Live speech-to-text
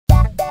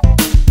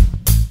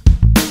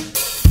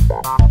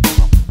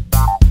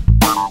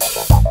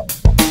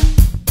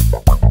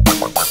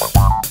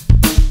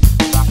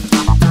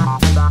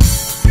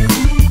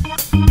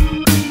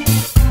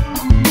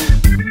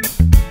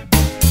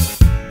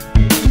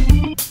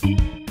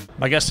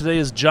My guest today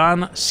is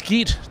Jon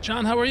Skeet.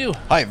 Jon, how are you?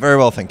 Hi, very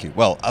well, thank you.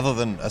 Well, other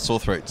than a sore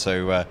throat,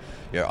 so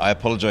I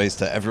apologize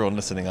to everyone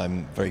listening.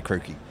 I'm very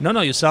croaky. No,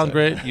 you sound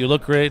great. You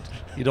look great.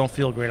 You don't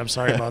feel great. I'm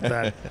sorry about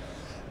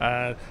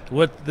that.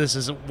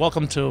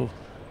 Welcome to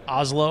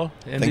Oslo.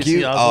 NBC Thank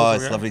you.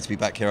 Oslo, It's lovely to be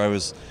back here. I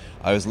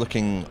was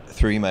looking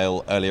through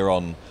email earlier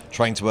on,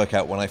 trying to work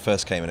out when I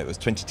first came, and it was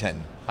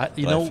 2010.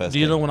 Do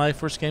you know when I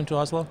first came to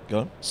Oslo?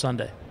 Go on.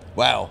 Sunday.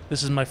 Wow.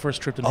 This is my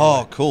first trip to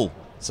Norway. Oh, cool.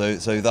 So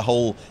the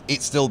whole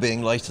it's still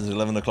being light at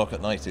 11 o'clock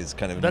at night is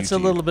kind of That's a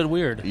little bit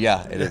weird.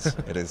 Yeah, it is.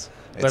 It is.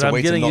 It's But a I'm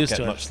way to getting not used get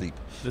to it. much sleep.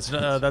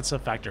 That's a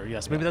factor.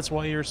 Yes, maybe that's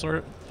why your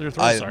throat is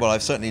sore. Well,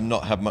 I've certainly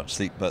not had much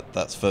sleep, but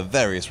that's for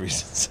various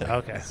reasons.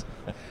 Okay.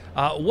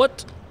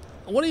 What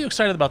are you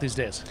excited about these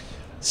days?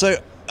 So,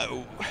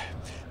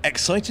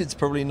 excited's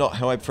probably not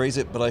how I'd phrase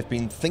it, but I've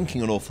been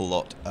thinking an awful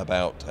lot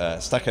about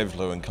Stack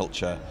Overflow and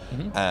culture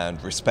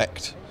and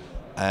respect,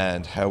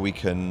 and how we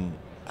can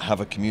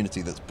have a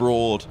community that's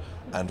broad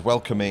and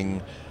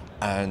welcoming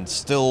and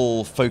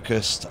still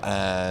focused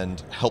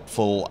and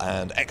helpful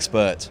and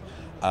expert,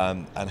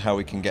 and how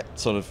we can get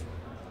sort of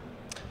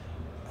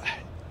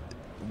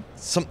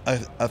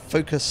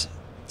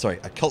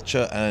a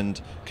culture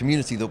and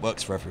community that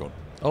works for everyone.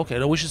 Okay,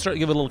 now we should start to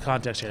give it a little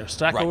context here.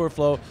 Stack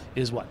Overflow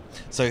is what?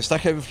 So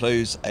Stack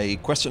Overflow's a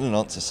question and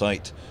answer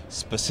site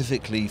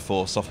specifically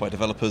for software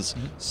developers.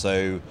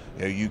 So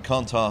you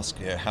can't ask,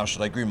 how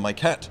should I groom my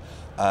cat?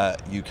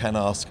 You can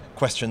ask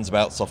questions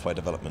about software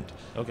development.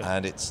 Okay.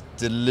 And it's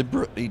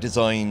deliberately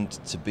designed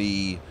to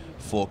be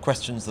for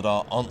questions that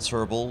are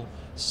answerable.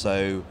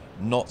 So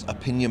not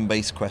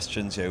opinion-based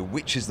questions.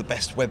 Which is the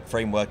best web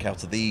framework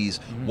out of these?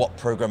 What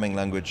programming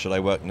language should I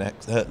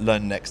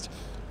learn next?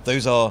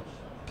 Those are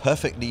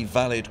perfectly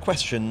valid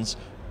questions,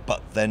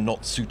 but they're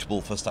not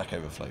suitable for Stack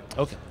Overflow.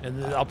 Okay,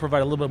 and I'll provide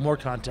a little bit more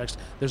context.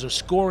 There's a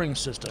scoring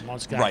system on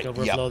Stack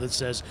Overflow that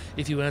says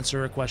if you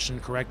answer a question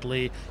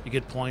correctly, you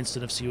get points,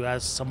 and if you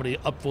ask somebody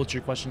upvotes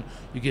your question,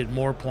 you get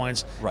more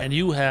points. Right. And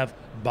you have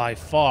by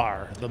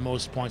far the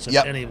most points of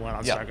anyone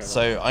on Stack Overflow.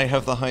 So I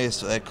have the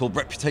highest, called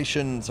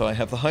reputation. So I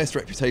have the highest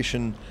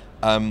reputation.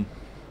 And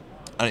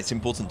it's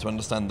important to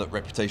understand that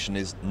reputation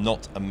is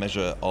not a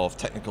measure of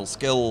technical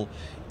skill.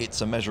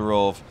 It's a measure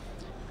of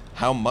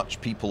how much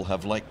people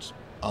have liked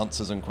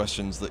answers and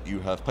questions that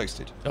you have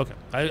posted. Okay,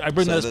 I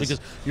bring this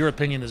because your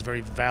opinion is very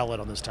valid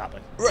on this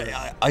topic. Right,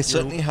 I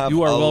certainly have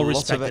you are a well lot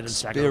respected of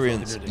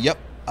experience. Yep,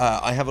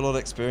 I have a lot of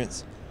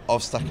experience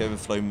of Stack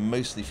Overflow,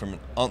 mostly from an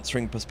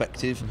answering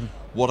perspective.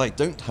 What I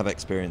don't have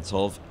experience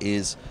of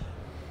is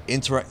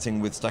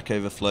interacting with Stack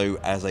Overflow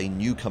as a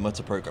newcomer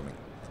to programming.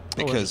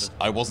 Because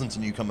I wasn't a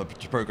newcomer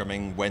to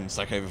programming when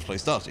Stack Overflow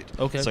started.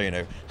 Okay.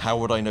 So, how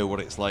would I know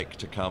what it's like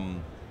to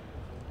come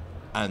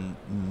and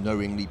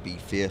knowingly be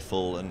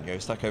fearful?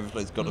 And Stack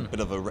Overflow's got a bit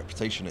of a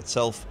reputation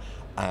itself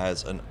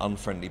as an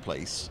unfriendly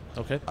place.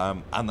 Okay.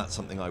 And that's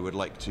something I would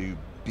like to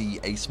be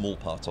a small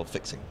part of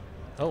fixing.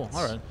 Oh,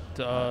 all right.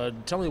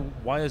 Tell me,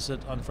 why is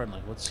it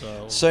unfriendly? Why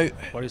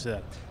do you say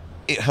that?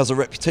 It has a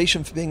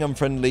reputation for being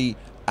unfriendly,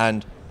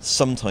 and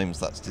sometimes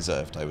that's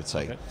deserved, I would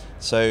say. Okay.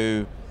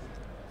 So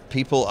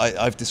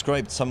I've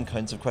described some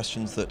kinds of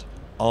questions that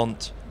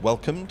aren't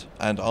welcomed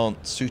and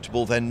aren't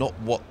suitable. They're not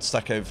what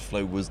Stack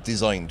Overflow was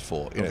designed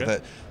for. They're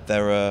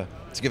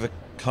to give a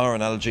car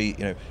analogy,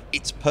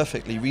 it's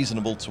perfectly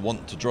reasonable to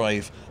want to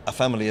drive a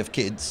family of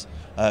kids,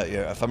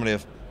 a family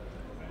of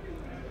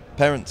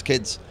parents,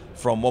 kids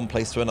from one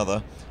place to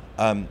another.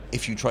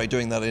 If you try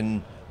doing that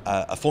in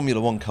a Formula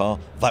One car,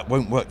 that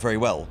won't work very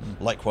well.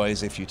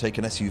 Likewise, if you take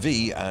an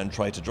SUV and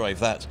try to drive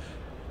that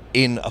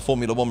in a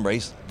Formula One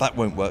race, that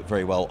won't work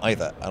very well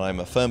either. And I'm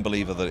a firm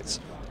believer that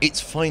it's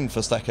fine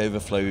for Stack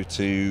Overflow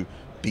to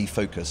be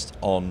focused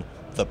on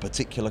the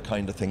particular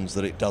kind of things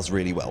that it does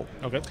really well.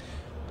 Okay.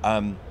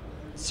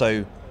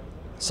 So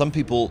some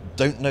people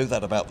don't know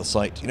that about the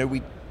site.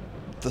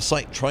 The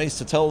site tries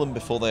to tell them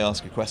before they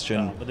ask a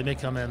question. But they may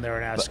come in there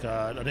and ask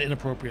an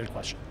inappropriate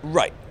question.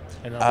 Right.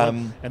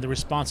 And the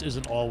response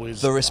isn't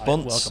always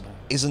welcoming.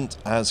 Isn't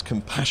as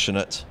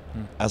compassionate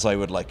as I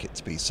would like it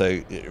to be. So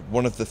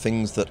one of the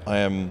things that I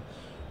am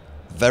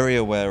very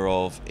aware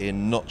of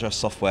in not just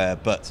software,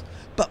 but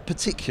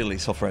particularly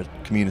software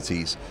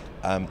communities,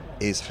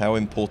 is how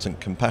important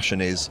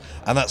compassion is.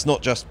 And that's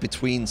not just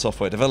between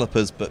software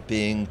developers, but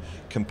being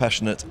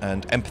compassionate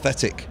and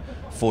empathetic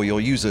for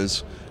your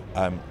users.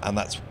 And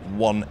that's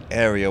one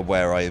area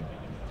where I'm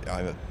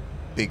a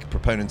big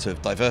proponent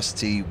of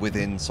diversity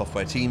within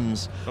software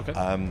teams. Okay.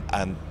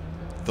 And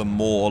the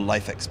more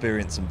life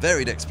experience and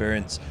varied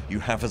experience you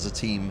have as a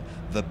team,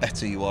 the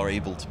better you are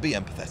able to be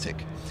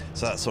empathetic.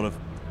 So that's sort of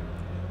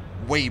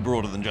way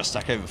broader than just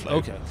Stack Overflow.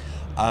 Okay.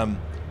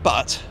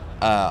 But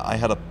I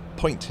had a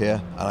point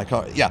here, and I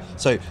can't. Yeah.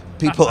 So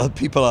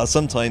people are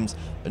sometimes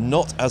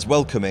not as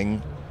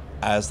welcoming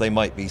as they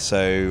might be.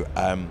 So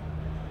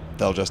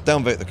they'll just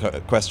downvote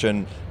the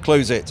question,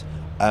 close it,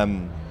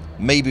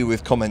 maybe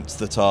with comments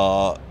that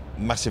are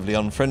massively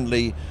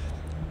unfriendly,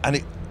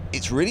 and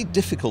it's really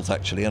difficult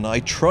actually. And I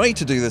try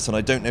to do this, and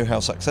I don't know how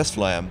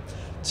successful I am,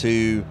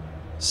 to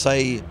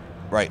say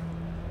right,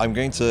 I'm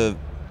going to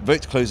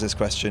vote to close this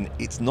question.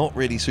 It's not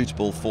really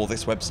suitable for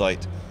this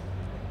website,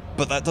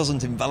 but that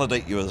doesn't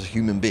invalidate you as a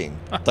human being.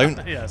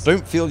 Don't yes.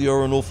 don't feel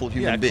you're an awful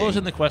human being.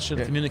 Closing the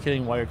question,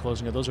 communicating why you're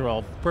closing it, those are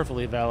all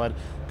perfectly valid.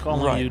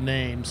 Calling you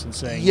names and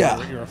saying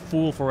you're a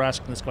fool for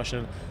asking this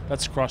question,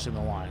 that's crossing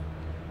the line.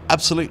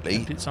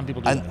 Absolutely. And some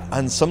people do that.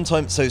 And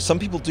sometimes, so some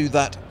people do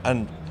that,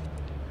 and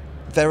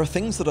there are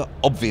things that are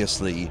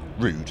obviously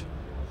rude.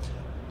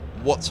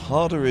 What's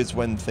harder is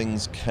when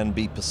things can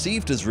be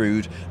perceived as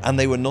rude and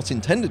they were not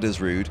intended as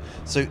rude.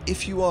 So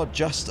if you are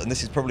just, and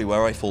this is probably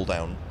where I fall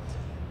down,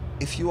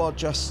 if you are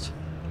just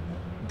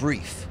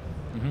brief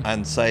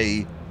and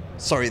say,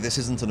 sorry, this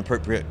isn't an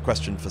appropriate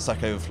question for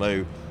Stack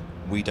Overflow,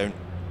 we don't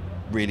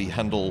really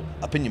handle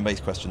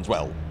opinion-based questions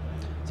well.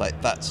 It's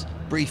like, that's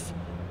brief,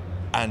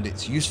 and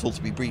it's useful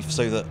to be brief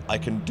so that I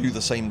can do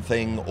the same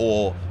thing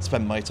or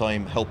spend my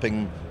time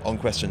helping on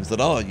questions that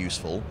are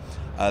useful,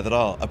 that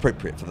are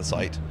appropriate for the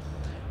site.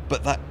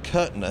 But that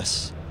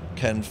curtness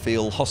can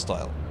feel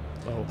hostile.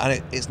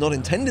 And it's not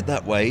intended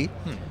that way,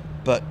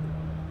 but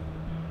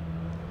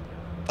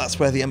that's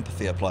where the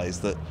empathy applies,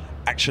 that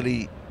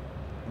actually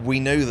we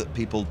know that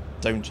people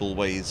don't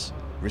always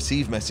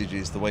receive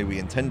messages the way we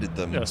intended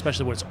them. Yeah,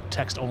 especially when it's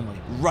text only.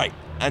 Right.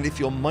 And if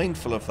you're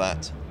mindful of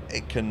that,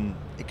 it can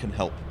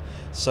help.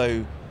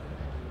 So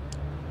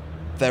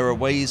there are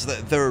ways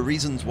that there are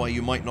reasons why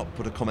you might not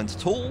put a comment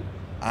at all,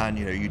 and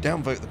you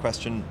downvote the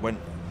question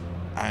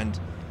and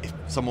if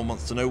someone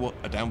wants to know what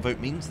a downvote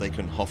means, they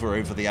can hover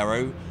over the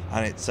arrow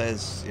and it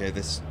says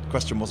this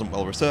question wasn't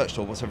well researched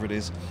or whatever it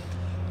is.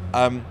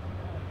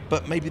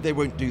 But maybe they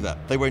won't do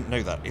that. They won't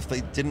know that. If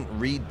they didn't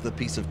read the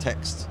piece of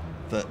text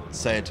that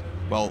said,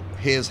 well,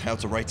 here's how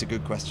to write a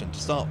good question to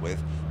start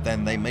with,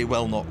 then they may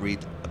well not read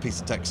a piece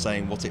of text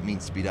saying what it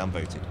means to be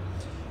downvoted.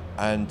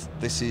 And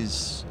this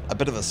is a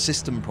bit of a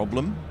system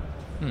problem.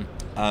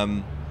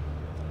 And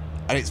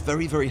it's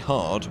very, very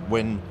hard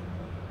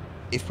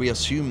if we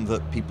assume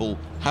that people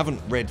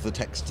haven't read the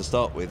text to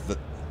start with, that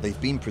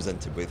they've been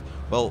presented with,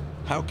 well,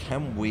 how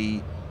can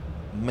we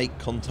make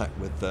contact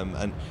with them?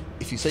 And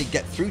if you say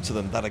get through to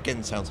them, that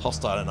again sounds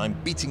hostile, and I'm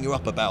beating you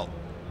up about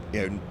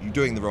you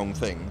doing the wrong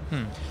thing.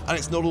 And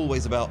it's not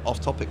always about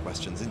off-topic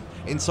questions.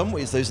 In some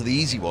ways, those are the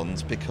easy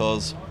ones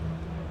because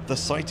the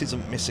site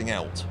isn't missing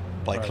out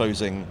by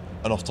closing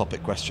an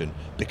off-topic question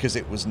because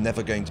it was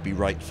never going to be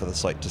right for the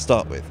site to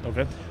start with.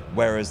 Okay.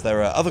 Whereas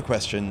there are other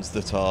questions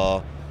that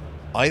are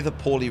either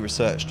poorly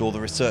researched or the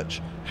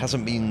research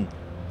hasn't been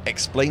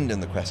explained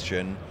in the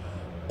question,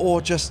 or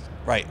just,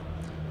 right,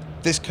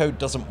 this code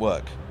doesn't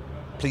work,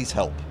 please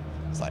help.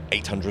 It's like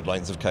 800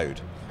 lines of code.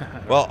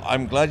 Well,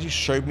 I'm glad you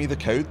showed me the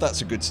code.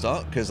 That's a good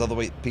start, because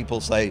otherwise people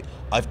say,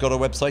 I've got a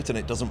website and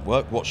it doesn't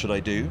work, what should I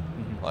do?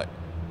 Like,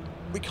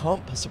 we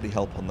can't possibly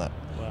help on that.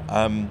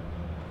 Wow.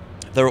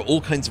 There are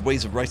all kinds of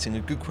ways of writing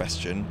a good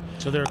question.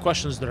 So there are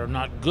questions that are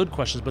not good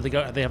questions, but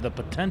they have the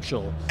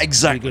potential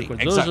exactly, to be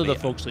good questions. Those are the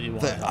folks that you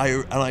want.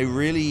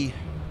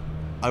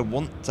 I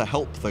want to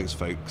help those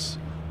folks.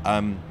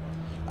 And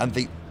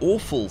the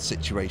awful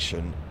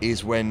situation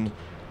is when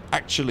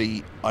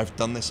actually I've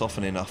done this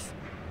often enough,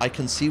 I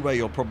can see where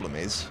your problem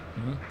is.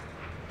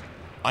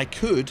 I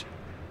could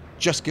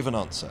just give an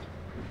answer.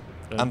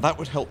 And that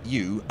would help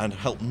you and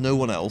help no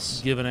one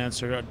else. Give an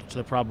answer to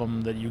the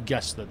problem that you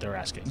guess that they're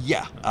asking.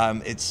 Yeah,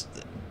 it's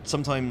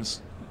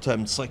sometimes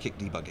termed psychic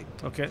debugging.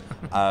 Okay.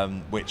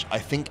 Which I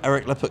think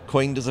Eric Leppert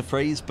coined as a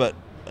phrase, but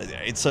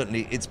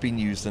it's been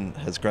used and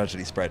has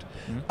gradually spread.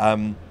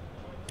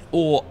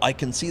 Or I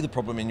can see the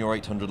problem in your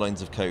 800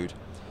 lines of code,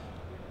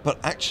 but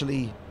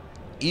actually,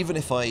 even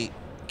if I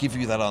give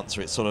you that answer,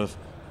 it's sort of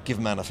give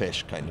man a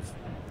fish kind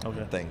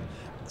of thing.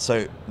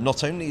 So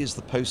not only is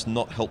the post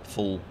not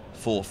helpful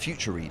for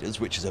future readers,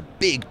 which is a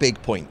big,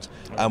 big point,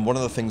 and one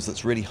of the things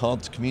that's really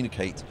hard to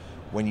communicate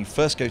when you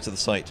first go to the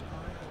site,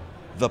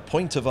 the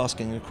point of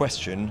asking a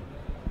question,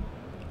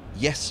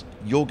 yes,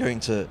 you're going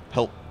to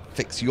help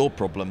fix your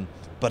problem,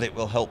 but it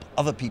will help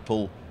other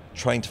people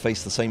trying to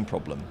face the same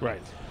problem.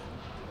 Right.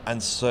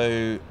 And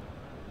so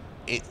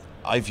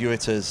I view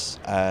it as,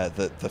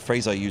 the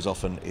phrase I use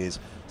often is,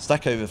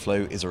 Stack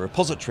Overflow is a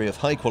repository of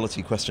high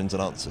quality questions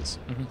and answers.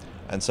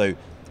 And so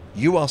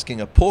you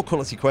asking a poor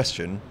quality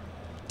question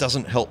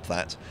doesn't help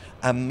that,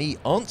 and me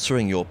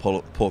answering your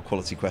poor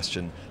quality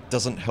question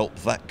doesn't help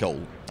that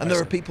goal. And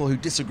there are people who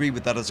disagree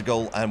with that as a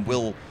goal and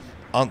will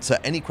answer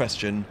any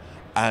question,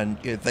 and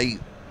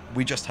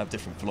we just have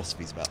different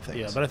philosophies about things.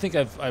 Yeah, but I think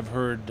I've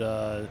heard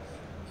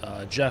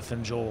Jeff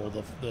and Joel,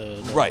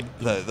 the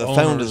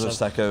founders of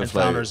Stack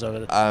Overflow, founders of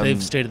it,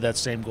 they've stated that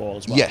same goal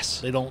as well.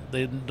 Yes, they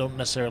don't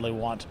necessarily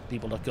want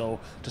people to go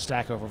to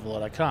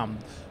StackOverflow.com.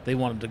 They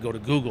want them to go to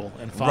Google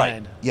and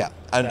find. Right. Yeah,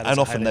 and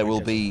often there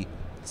will be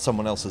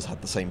someone else has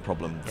had the same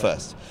problem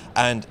first.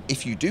 And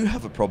if you do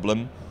have a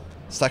problem,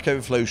 Stack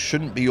Overflow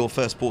shouldn't be your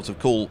first port of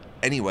call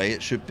anyway.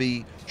 It should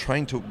be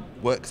trying to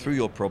work through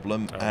your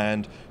problem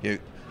and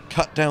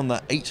cut down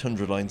that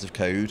 800 lines of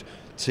code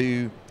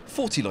to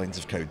 40 lines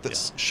of code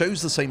that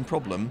shows the same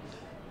problem,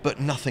 but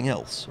nothing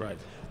else. Right.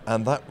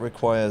 and that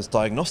requires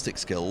diagnostic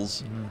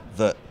skills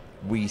that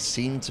we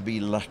seem to be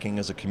lacking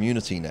as a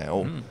community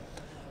now.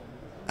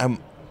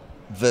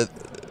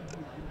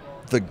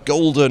 The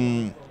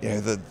golden,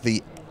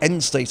 the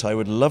end state I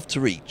would love to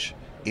reach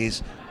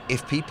is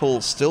if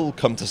people still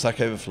come to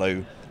Stack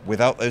Overflow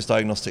without those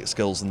diagnostic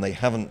skills and they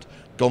haven't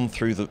gone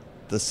through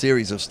the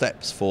series of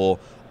steps for,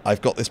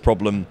 I've got this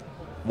problem,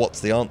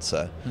 what's the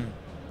answer?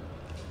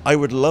 I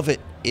would love it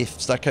if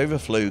Stack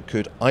Overflow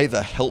could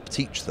either help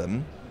teach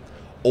them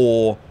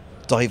or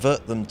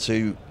divert them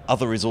to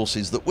other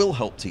resources that will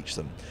help teach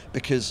them.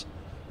 Because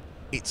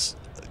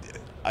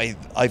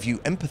I view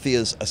empathy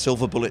as a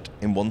silver bullet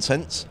in one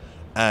sense,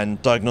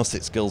 and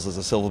diagnostic skills as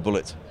a silver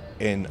bullet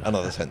in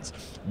another sense.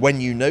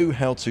 When you know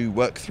how to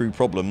work through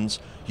problems,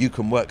 you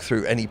can work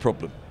through any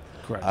problem.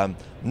 Correct.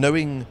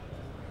 Knowing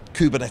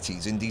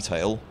Kubernetes in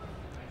detail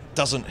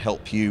doesn't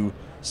help you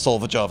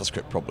solve a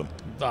JavaScript problem.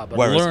 But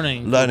whereas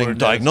learning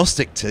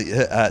diagnostic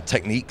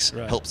techniques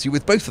helps you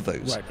with both of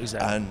those. Right,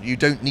 exactly. And you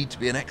don't need to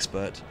be an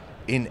expert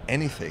in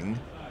anything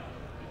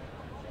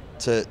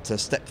to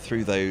step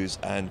through those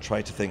and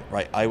try to think,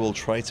 right, I will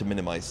try to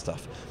minimize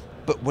stuff.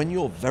 But when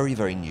you're very,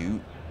 very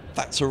new,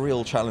 that's a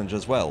real challenge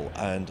as well.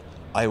 And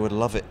I would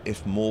love it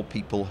if more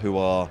people who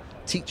are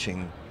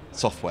teaching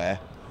software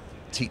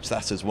teach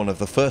that as one of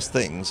the first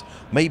things.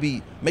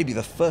 Maybe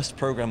the first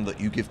program that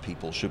you give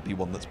people should be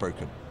one that's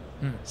broken.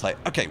 It's like,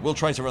 okay, we'll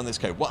try to run this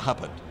code. What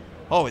happened?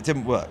 Oh, it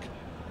didn't work.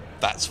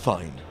 That's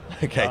fine.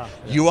 Okay,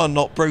 you are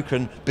not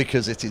broken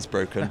because it is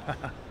broken.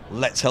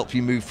 Let's help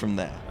you move from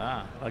there.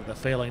 Like the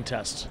failing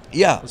test.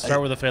 Yeah. Let's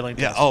start with a failing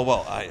test. Yeah, oh,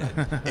 well,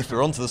 if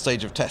we're onto the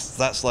stage of tests,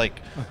 that's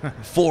like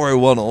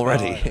 401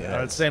 already. It's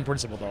the same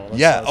principle, though.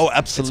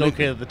 Absolutely. It's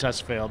okay that the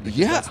test failed because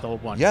that's the whole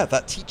point. Yeah,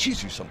 that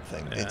teaches you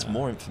something. Yeah. It's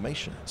more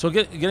information. So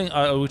we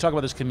talk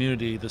about this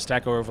community, the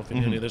Stack Overflow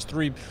community.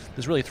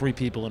 There's really three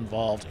people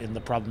involved in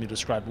the problem you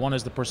described. One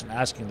is the person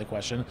asking the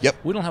question. Yep.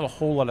 We don't have a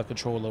whole lot of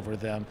control over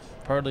them,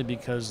 partly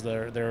because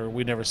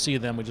we never see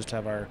them, we just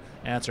have our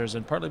answers,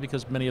 and partly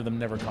because many of them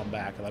never come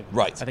back.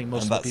 Right. I think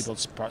most of the people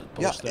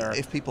post their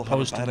if people have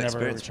a bad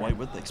experience, why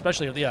would they?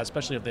 Especially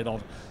if they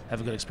don't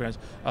have a good experience.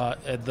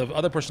 The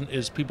other person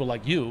is people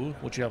like you,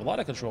 which you have a lot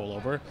of control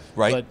over.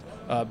 Right.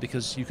 But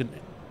because you can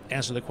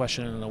answer the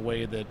question in a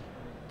way that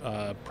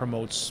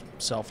promotes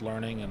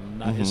self-learning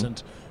and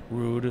isn't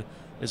rude,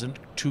 isn't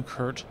too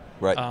curt.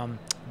 Right.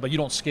 But you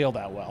don't scale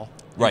that well.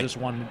 You're just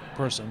one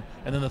person.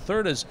 And then the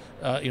third is,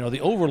 the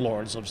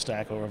overlords of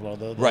Stack Overflow,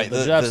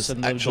 the Jeffs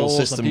and the actual Joels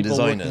system and people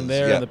designers. working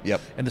there,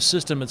 Yep. and the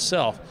system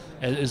itself.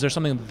 Is there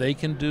something that they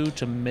can do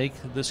to make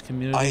this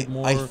community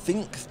more? I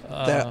think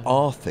there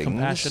are things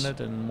compassionate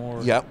and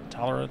more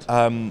tolerant.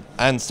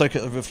 And Stack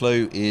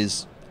Overflow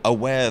is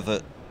aware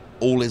that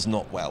all is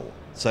not well.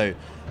 So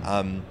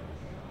I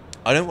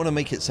don't want to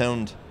make it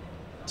sound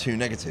too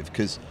negative,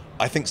 because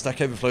I think Stack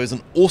Overflow is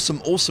an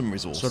awesome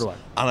resource. So do I.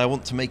 And I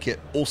want to make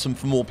it awesome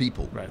for more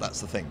people. Right. That's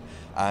the thing.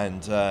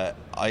 And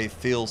I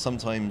feel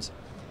sometimes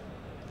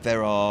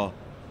there are,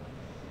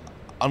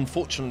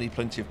 unfortunately,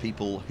 plenty of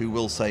people who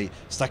will say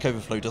Stack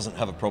Overflow doesn't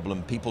have a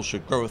problem. People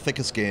should grow a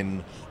thicker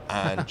skin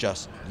and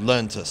just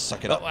learn to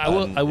suck it up. I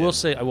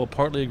will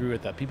partly agree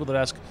with that. People that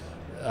ask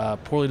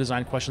poorly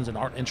designed questions and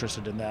aren't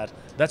interested in that,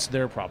 that's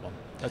their problem.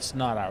 That's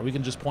not ours. We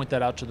can just point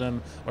that out to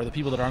them, or the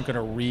people that aren't going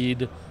to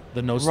read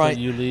the notes that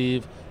you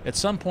leave. At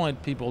some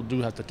point, people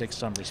do have to take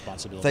some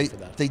responsibility for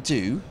that. They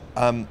do,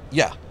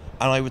 yeah.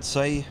 And I would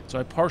say... So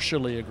I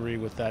partially agree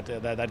with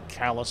that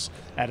callous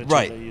attitude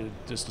that you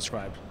just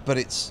described. But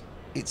it's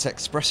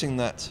expressing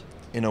that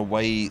in a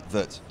way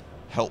that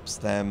helps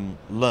them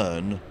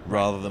learn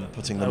rather than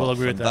putting them off. I will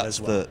agree with that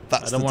as well.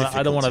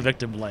 I don't want a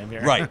victim blame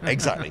here. Right,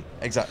 exactly.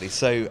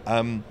 So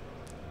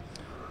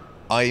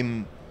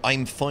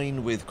I'm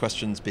fine with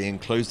questions being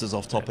closed as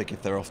off-topic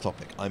if they're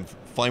off-topic. I'm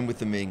fine with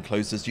them being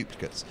closed as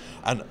duplicates.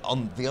 And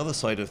on the other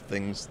side of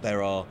things,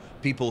 there are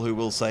people who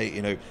will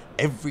say,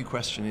 every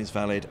question is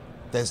valid.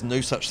 There's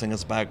no such thing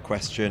as a bad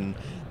question.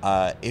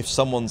 If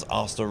someone's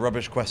asked a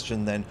rubbish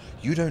question, then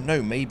you don't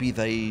know. Maybe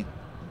they...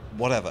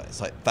 whatever. It's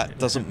like, that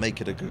doesn't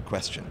make it a good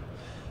question.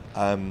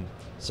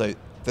 So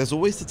there's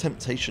always the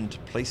temptation to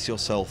place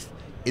yourself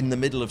in the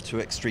middle of two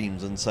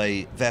extremes and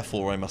say,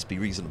 therefore I must be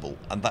reasonable.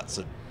 And that's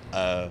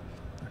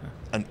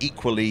an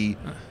equally,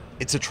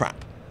 it's a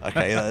trap.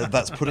 Okay,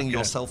 that's putting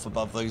yourself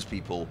above those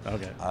people.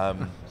 Okay.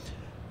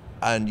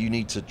 And you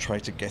need to try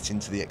to get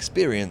into the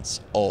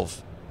experience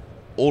of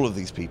all of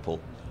these people,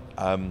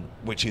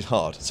 which is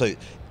hard. So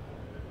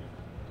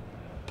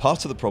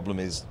part of the problem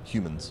is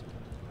humans.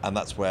 And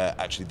that's where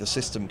actually the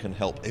system can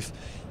help.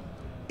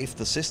 If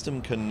the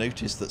system can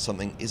notice that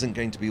something isn't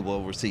going to be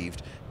well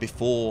received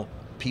before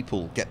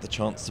people get the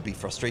chance to be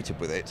frustrated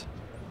with it,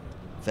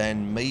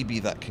 then maybe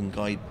that can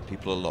guide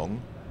people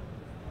along.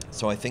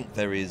 So I think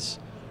there is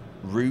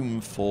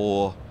room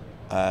for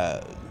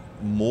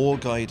more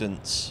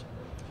guidance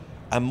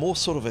and more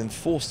sort of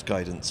enforced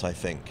guidance, I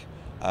think,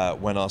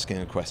 when asking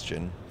a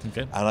question.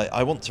 Okay. And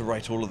I want to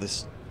write all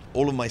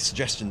of my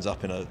suggestions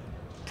up in a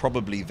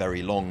probably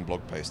very long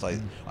blog post.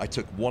 I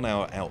took 1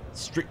 hour out,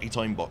 strictly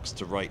time boxed,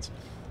 to write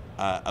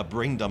a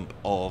brain dump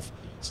of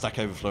Stack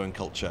Overflow and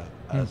culture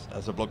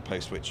as a blog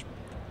post, which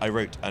I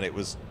wrote, and it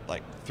was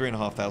like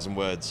 3,500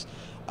 words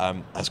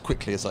as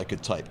quickly as I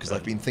could type, because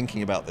I've been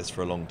thinking about this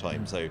for a long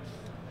time. So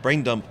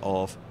brain dump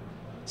of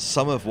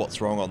some of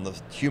what's wrong on the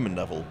human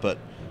level, but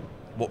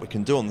what we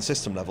can do on the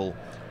system level.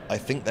 I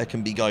think there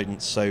can be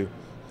guidance. So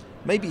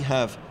maybe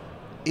have,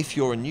 if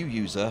you're a new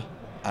user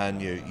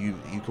and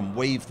you can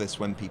waive this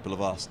when people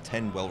have asked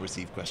 10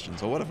 well-received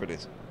questions or whatever it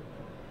is,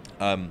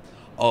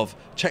 of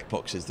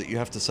checkboxes that you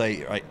have to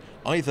say, right,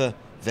 either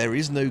there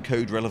is no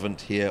code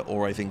relevant here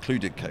or I've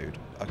included code.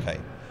 Okay.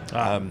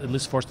 At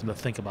least force them to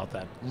think about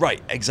that.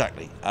 Right,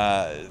 exactly.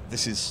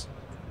 This is,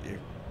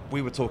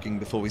 we were talking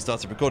before we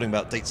started recording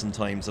about dates and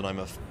times, and I'm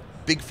a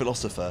big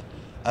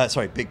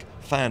big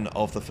fan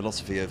of the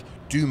philosophy of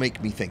do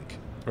make me think.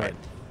 Right.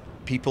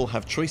 People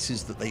have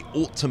choices that they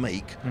ought to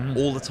make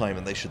all the time,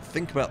 and they should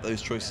think about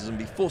those choices and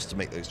be forced to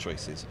make those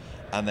choices.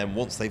 And then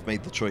once they've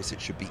made the choice,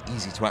 it should be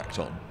easy to act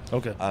on.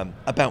 Okay.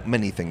 About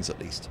many things, at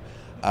least.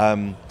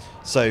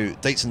 So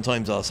dates and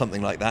times are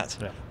something like that.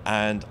 Yeah.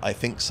 And I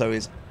think so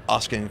is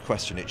asking a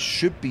question. It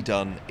should be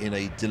done in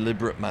a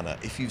deliberate manner.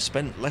 If you've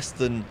spent less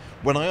than...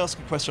 When I ask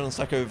a question on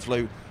Stack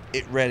Overflow,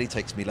 it rarely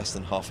takes me less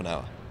than half an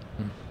hour.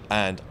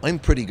 And I'm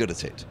pretty good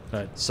at it.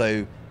 Right.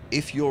 So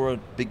if you're a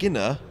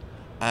beginner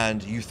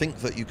and you think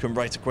that you can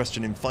write a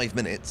question in 5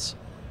 minutes,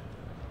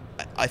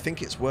 I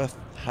think it's worth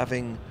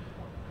having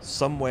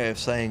some way of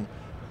saying,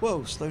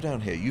 whoa, slow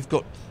down here. You've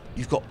got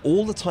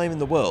all the time in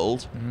the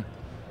world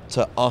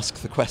to ask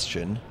the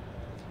question,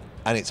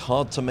 and it's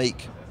hard to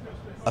make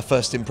a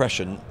first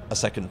impression a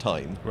second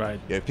time. Right.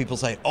 People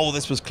say, oh,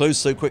 this was closed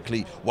so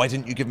quickly, why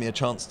didn't you give me a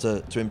chance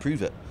to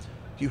improve it?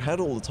 You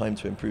had all the time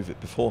to improve it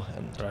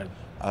beforehand. Right.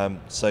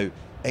 So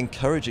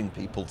encouraging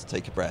people to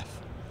take a breath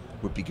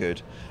would be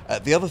good.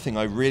 The other thing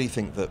I really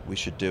think that we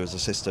should do as a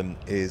system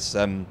is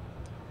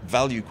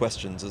value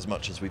questions as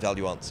much as we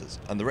value answers.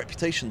 And the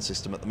reputation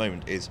system at the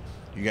moment is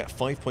you get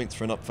 5 points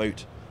for an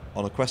upvote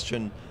on a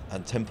question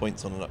and 10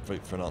 points on an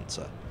upvote for an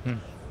answer.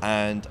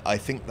 And I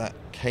think that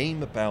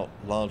came about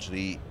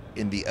largely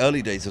in the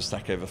early days of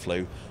Stack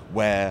Overflow,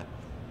 where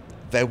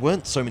there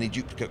weren't so many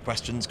duplicate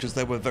questions because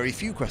there were very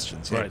few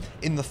questions. Right.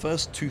 In the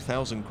first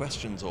 2,000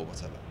 questions or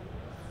whatever,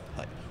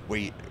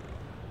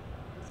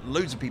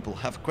 loads of people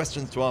have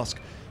questions to ask.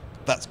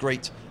 That's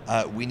great.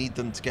 We need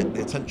them to get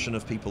the attention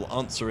of people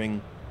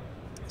answering,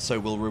 so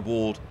we'll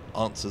reward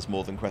answers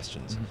more than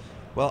questions.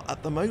 Well,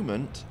 at the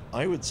moment,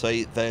 I would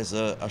say there's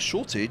a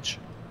shortage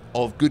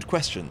of good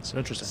questions.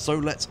 Interesting. So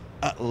let's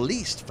at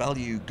least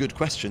value good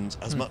questions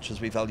as much as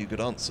we value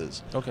good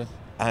answers. Okay.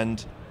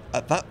 And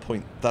at that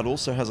point, that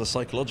also has a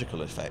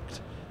psychological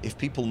effect. If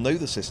people know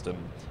the system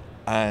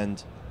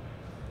and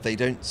they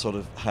don't sort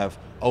of have,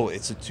 oh,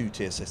 it's a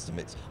two-tier system,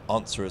 it's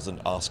answerers and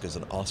askers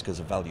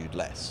are valued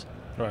less.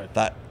 Right.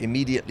 That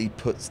Immediately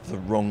puts the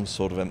wrong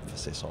sort of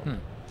emphasis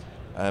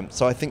on.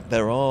 So I think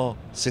there are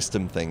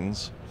system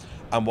things,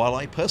 and while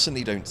I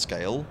personally don't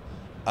scale,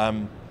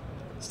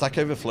 Stack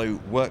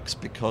Overflow works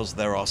because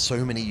there are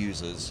so many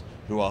users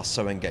who are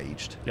so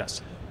engaged.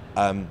 Yes.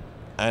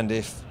 And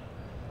if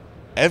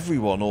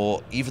everyone,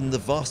 or even the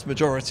vast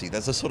majority,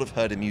 there's a sort of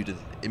herd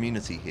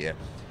immunity here.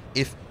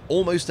 If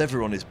almost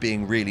everyone is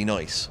being really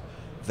nice,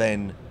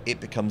 then it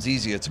becomes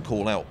easier to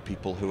call out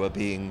people who are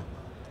being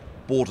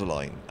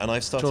borderline. And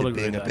I've started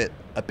being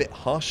a bit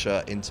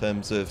harsher in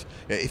terms of,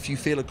 if you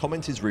feel a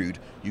comment is rude,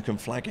 you can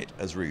flag it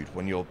as rude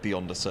when you're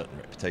beyond a certain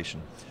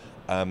reputation.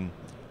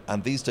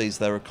 And these days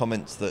there are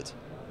comments that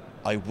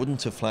I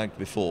wouldn't have flagged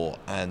before,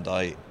 and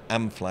I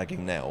am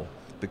flagging now,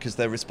 because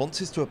they're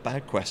responses to a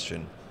bad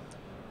question,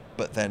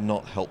 but they're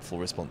not helpful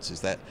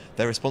responses. They're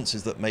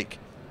responses that make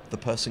the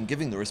person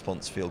giving the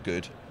response feel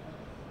good.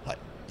 Like,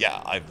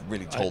 yeah, I've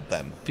really told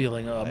them.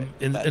 Feeling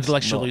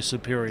intellectually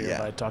superior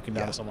by talking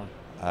down to someone.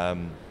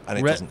 And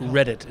it doesn't help.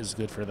 Reddit is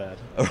good for that.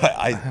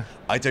 Right,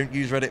 I don't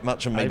use Reddit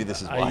much, and maybe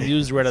this is why. I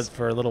used Reddit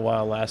for a little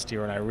while last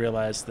year, and I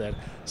realized that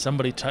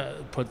somebody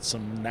put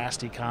some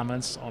nasty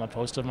comments on a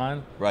post of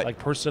mine, like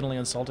personally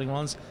insulting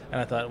ones,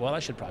 and I thought, well, I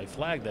should probably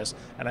flag this.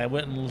 And I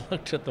went and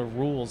looked at the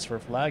rules for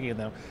flagging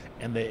them,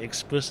 and they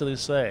explicitly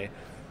say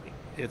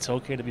it's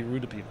okay to be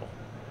rude to people.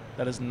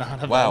 That is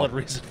not a valid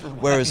reason for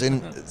flagging. Whereas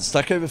in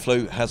Stack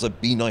Overflow has a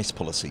be nice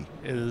policy.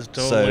 It is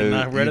totally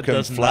not. Reddit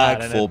does flag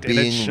not, for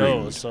being it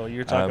shows. rude. So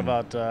you're talking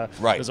about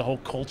there's a whole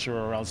culture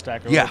around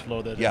Stack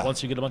Overflow that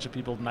once you get a bunch of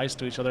people nice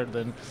to each other,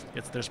 then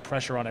there's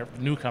pressure on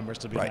newcomers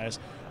to be nice.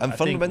 And I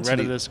fundamentally,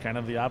 think Reddit is kind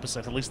of the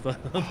opposite. At least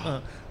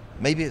the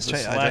maybe it's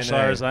changed. I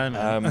don't know.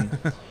 I'm in.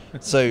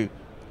 So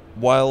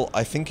while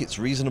I think it's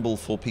reasonable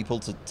for people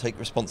to take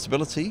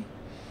responsibility,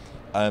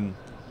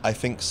 I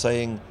think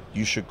saying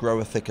you should grow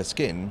a thicker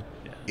skin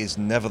is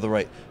never the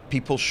right.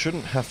 People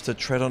shouldn't have to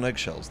tread on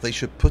eggshells. They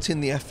should put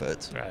in the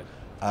effort.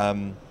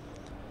 Right.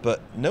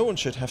 But no one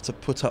should have to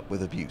put up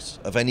with abuse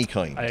of any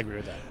kind. I agree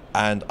with that.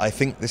 And I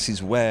think this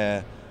is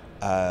where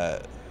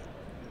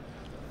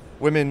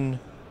women,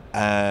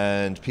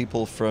 and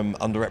people from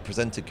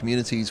underrepresented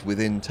communities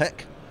within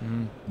tech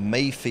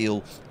may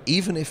feel,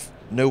 even if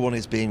no one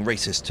is being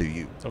racist to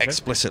you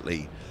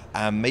explicitly,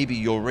 and maybe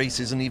your race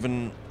isn't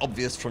even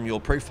obvious from your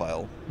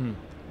profile,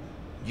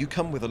 you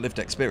come with a lived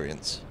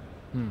experience.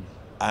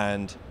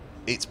 And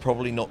it's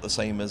probably not the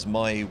same as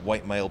my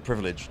white male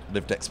privilege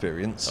lived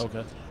experience.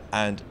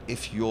 And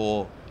if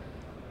you're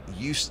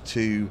used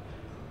to,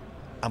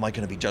 am I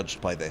going to be judged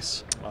by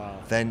this?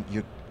 Then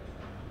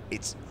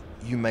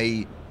you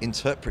may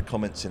interpret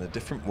comments in a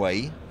different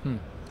way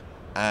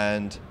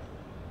and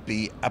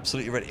be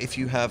absolutely ready. If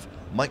you have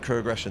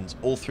microaggressions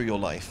all through your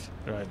life,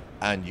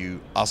 and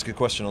you ask a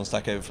question on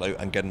Stack Overflow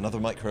and get another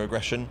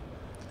microaggression,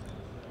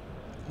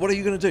 what are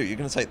you going to do? You're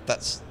going to say,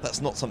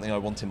 that's not something I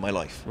want in my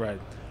life.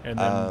 And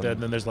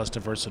then there's less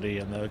diversity,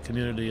 and the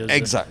community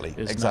is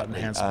not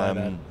enhanced by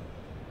that.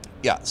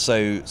 Yeah,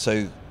 so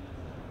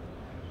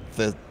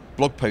the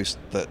blog post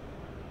that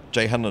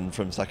Jay Hanlon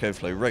from Stack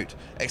Overflow wrote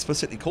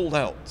explicitly called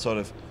out sort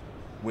of,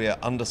 we're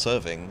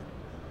underserving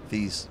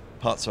these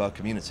parts of our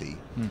community.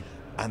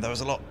 And there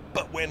was a lot,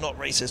 but we're not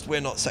racist,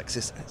 we're not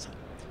sexist.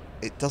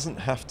 It doesn't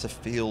have to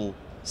feel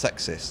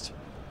sexist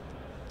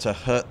to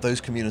hurt those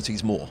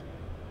communities more.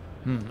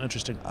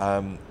 Interesting.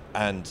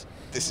 And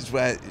this is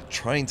where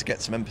trying to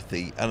get some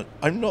empathy, and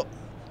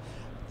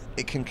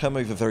it can come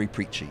over very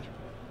preachy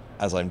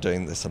as I'm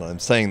doing this, and I'm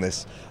saying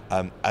this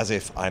as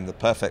if I'm the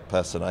perfect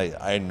person.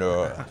 I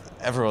know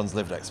everyone's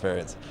lived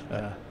experience.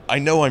 I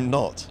know I'm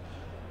not,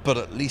 but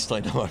at least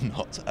I know I'm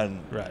not.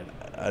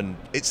 And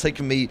it's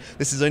taken me,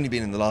 this has only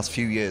been in the last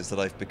few years that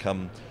I've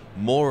become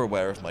more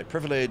aware of my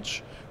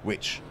privilege,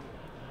 which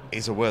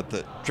is a word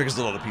that triggers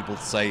a lot of people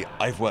to say,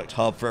 I've worked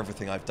hard for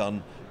everything I've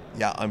done.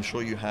 Yeah, I'm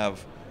sure you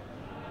have.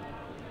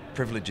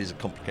 Privilege is a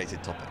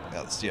complicated topic.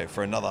 That's,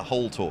 for another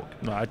whole talk.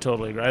 No, I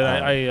totally agree.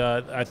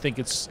 I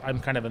think I'm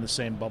kind of in the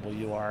same bubble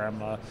you are.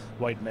 I'm a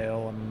white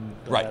male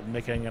and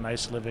making a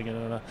nice living,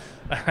 and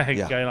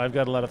I've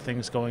got a lot of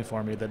things going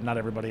for me that not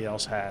everybody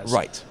else has.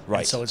 Right.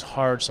 And so it's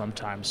hard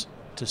sometimes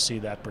to see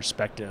that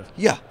perspective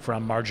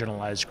from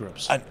marginalized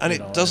groups. And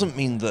it doesn't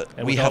mean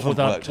that we haven't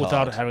worked hard.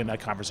 Without having that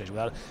conversation,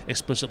 without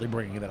explicitly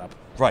bringing that up.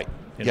 Right.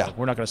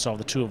 We're not going to solve,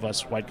 the two of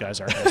us white guys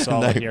aren't going to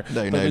solve it here,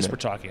 but at least we're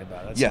talking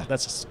about it.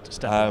 That's a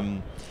step.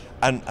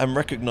 And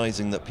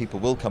recognizing that people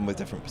will come with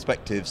different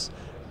perspectives,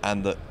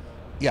 and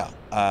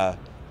that,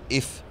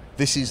 if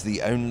this is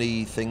the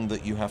only thing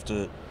that you have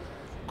to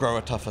grow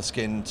a tougher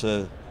skin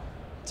to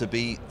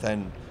be,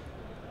 then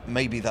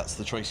maybe that's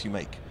the choice you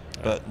make.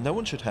 But no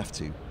one should have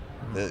to.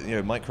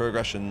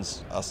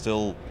 Microaggressions are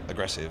still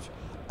aggressive,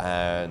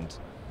 and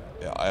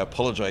I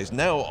apologize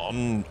now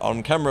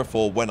on camera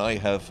for when I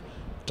have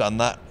done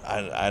that,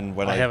 and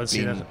when I've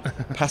been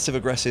passive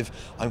aggressive.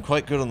 I'm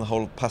quite good on the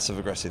whole passive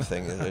aggressive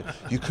thing.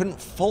 You couldn't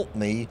fault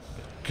me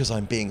because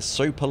I'm being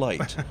so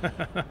polite,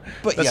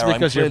 but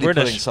I'm clearly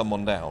putting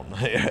someone down.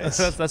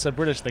 That's a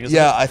British thing, isn't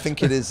it? I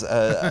think it is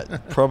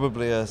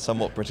probably a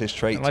somewhat British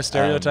trait. Am I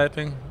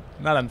stereotyping?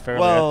 Not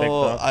unfairly,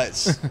 I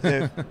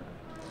think, though.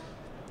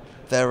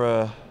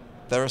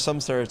 There are some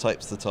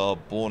stereotypes that are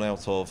born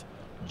out of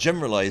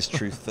generalized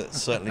truth that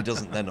certainly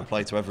doesn't then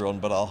apply to everyone,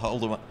 but I'll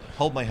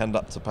hold my hand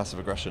up to passive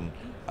aggression,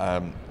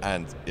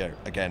 and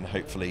again,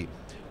 hopefully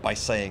by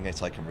saying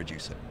it I can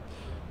reduce it.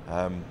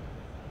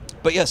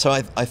 So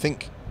I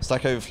think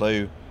Stack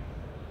Overflow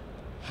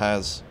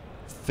has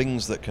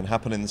things that can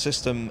happen in the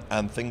system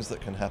and things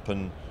that can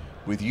happen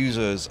with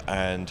users,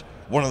 and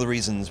one of the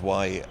reasons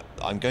why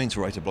I'm going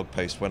to write a blog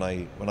post when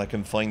I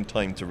can find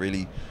time to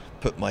really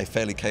put my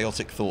fairly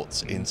chaotic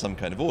thoughts in some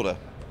kind of order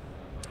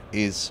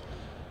is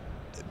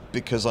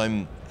because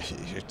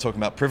you're talking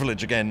about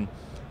privilege again.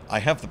 I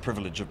have the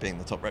privilege of being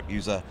the top rep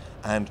user,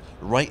 and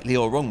rightly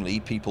or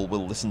wrongly, people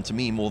will listen to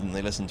me more than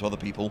they listen to other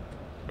people.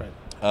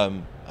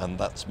 And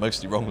that's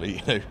mostly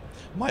wrongly.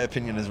 My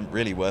opinion isn't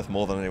really worth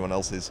more than anyone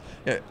else's.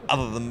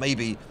 Other than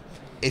maybe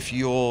if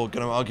you're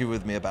going to argue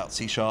with me about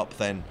C#,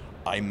 then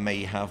I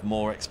may have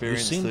more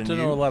experience than you. You seem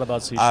to know a lot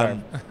about C#.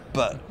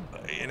 But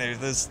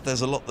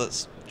there's a lot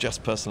that's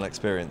just personal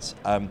experience.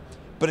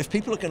 But if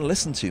people are going to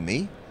listen to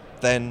me,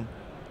 then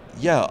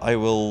I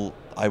will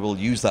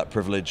use that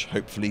privilege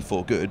hopefully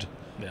for good.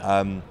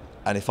 And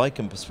if I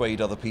can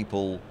persuade other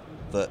people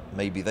that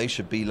maybe they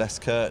should be less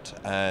curt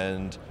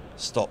and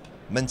stop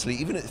mentally,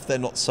 even if they're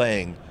not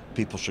saying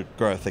people should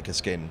grow a thicker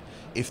skin,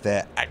 if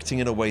they're acting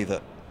in a way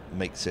that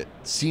makes it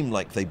seem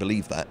like they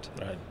believe that,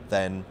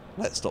 then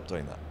let's stop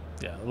doing that.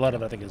 A lot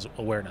of it, I think, is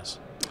awareness.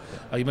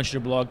 You mentioned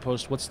your blog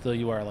post. What's the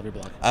URL of your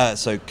blog?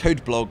 So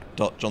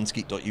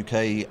codeblog.jonskeet.uk,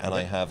 and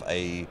I have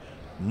a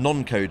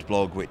non-code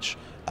blog which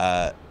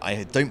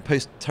I don't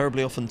post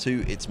terribly often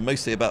to. It's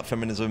mostly about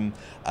feminism,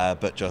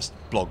 but just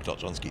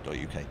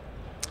blog.jonskeet.uk.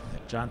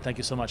 Jon, thank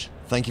you so much.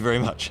 Thank you very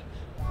much.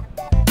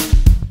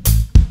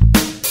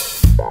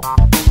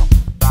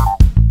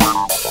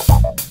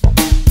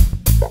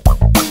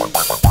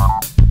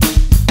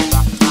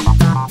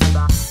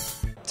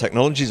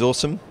 Technology is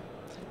awesome.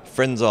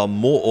 Friends are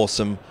more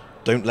awesome.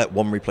 Don't let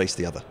one replace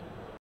the other.